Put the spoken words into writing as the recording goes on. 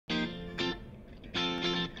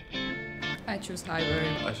I choose Highbury.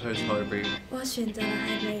 I chose Highbury. 我选择了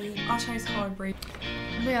Highbury. I chose Highbury.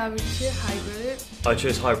 Me, I would choose Highbury. I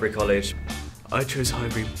chose Highbury College. I chose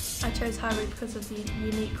Highbury. I chose Highbury because of the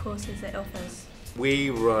unique courses it offers. We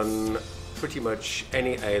run pretty much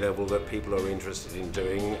any A-level that people are interested in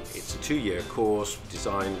doing. It's a 2-year course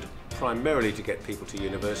designed primarily to get people to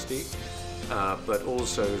university, but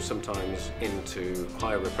also sometimes into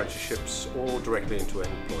higher apprenticeships or directly into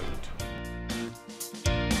employment.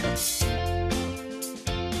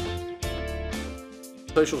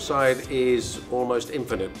 Social side is almost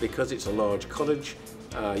infinite because it's a large college.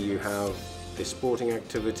 You have the sporting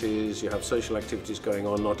activities, you have social activities going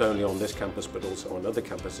on not only on this campus but also on other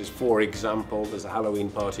campuses. For example, there's a Halloween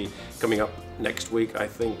party coming up next week, I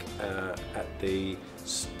think, at the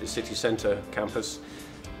city centre campus.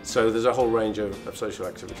 So there's a whole range of social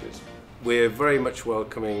activities. We're very much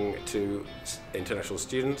welcoming to international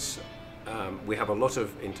students. We have a lot of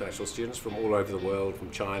international students from all over the world,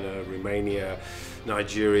 from China, Romania,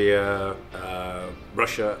 Nigeria,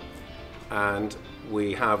 Russia, and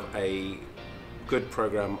we have a good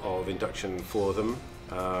program of induction for them,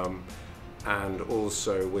 and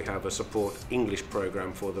also we have a support English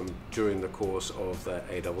program for them during the course of their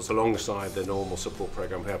A-levels, alongside the normal support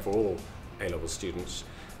program we have for all A-level students,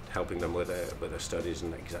 helping them with their studies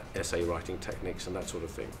and essay writing techniques and that sort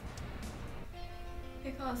of thing.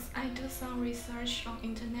 Because I do some research on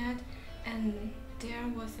internet and there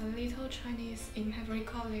was a little Chinese in Highbury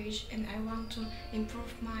College and I want to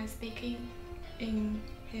improve my speaking in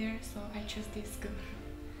here, so I chose this school.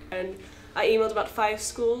 And I emailed about 5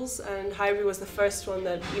 schools and Highbury was the first one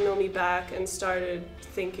that emailed me back and started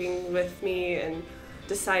thinking with me and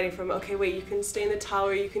deciding from, okay, wait, you can stay in the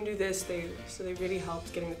tower, you can do this. So they really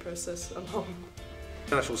helped getting the process along.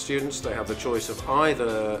 International students, they have the choice of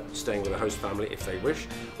either staying with a host family if they wish,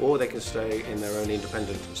 or they can stay in their own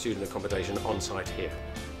independent student accommodation on site here.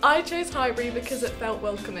 I chose Highbury because it felt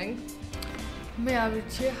welcoming. Me, I would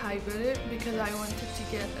choose Highbury because I wanted to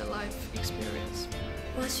get a life experience.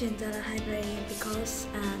 我选择了 Highbury because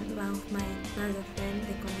one of my other friends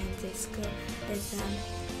recommended this school. It's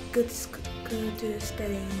a good school to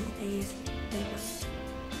study in A-level.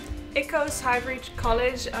 I chose Highbury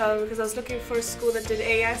College because I was looking for a school that did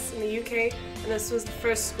AS in the UK, and this was the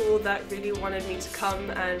first school that really wanted me to come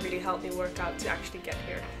and really help me work out to actually get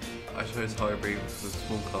here. I chose Highbury because of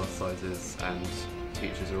small class sizes and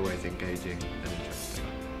teachers are always engaging and interesting.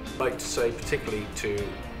 I'd like to say particularly to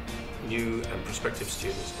new and prospective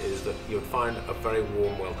students is that you'll find a very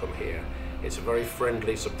warm welcome here. It's a very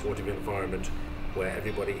friendly, supportive environment where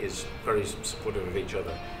everybody is very supportive of each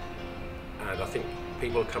other. And I think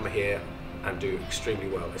people come here and do extremely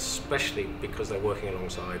well, especially because they're working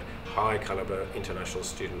alongside high caliber international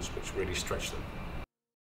students, which really stretch them.